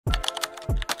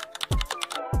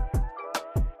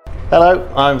Hello,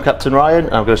 I'm Captain Ryan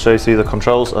and I'm going to show you through the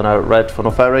controls on our red funnel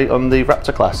ferry on the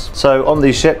Raptor class. So on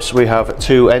these ships we have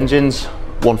two engines,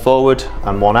 one forward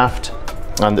and one aft,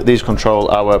 and these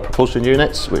control our propulsion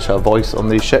units which are voice on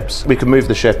these ships. We can move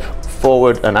the ship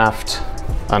forward and aft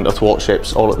and athwart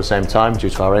ships all at the same time due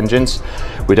to our engines.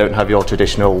 We don't have your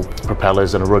traditional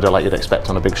propellers and a rudder like you'd expect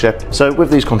on a big ship. So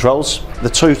with these controls, the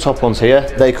two top ones here,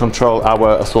 they control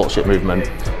our athwart ship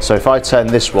movement. So if I turn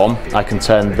this one, I can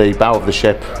turn the bow of the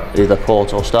ship either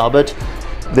port or starboard.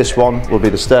 This one will be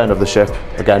the stern of the ship,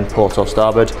 again port or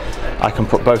starboard. I can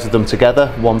put both of them together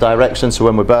one direction, so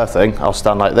when we're berthing I'll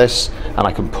stand like this and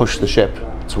I can push the ship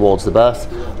towards the berth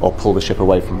or pull the ship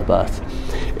away from the berth.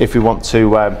 If we want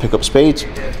to pick up speed,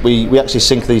 we actually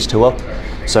sync these two up.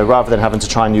 So rather than having to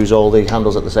try and use all the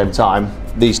handles at the same time,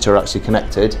 these two are actually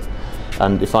connected.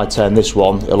 And if I turn this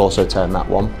one, it'll also turn that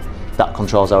one. That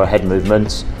controls our head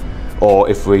movement. Or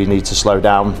if we need to slow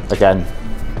down, again,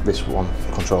 this one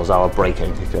controls our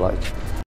braking, if you like.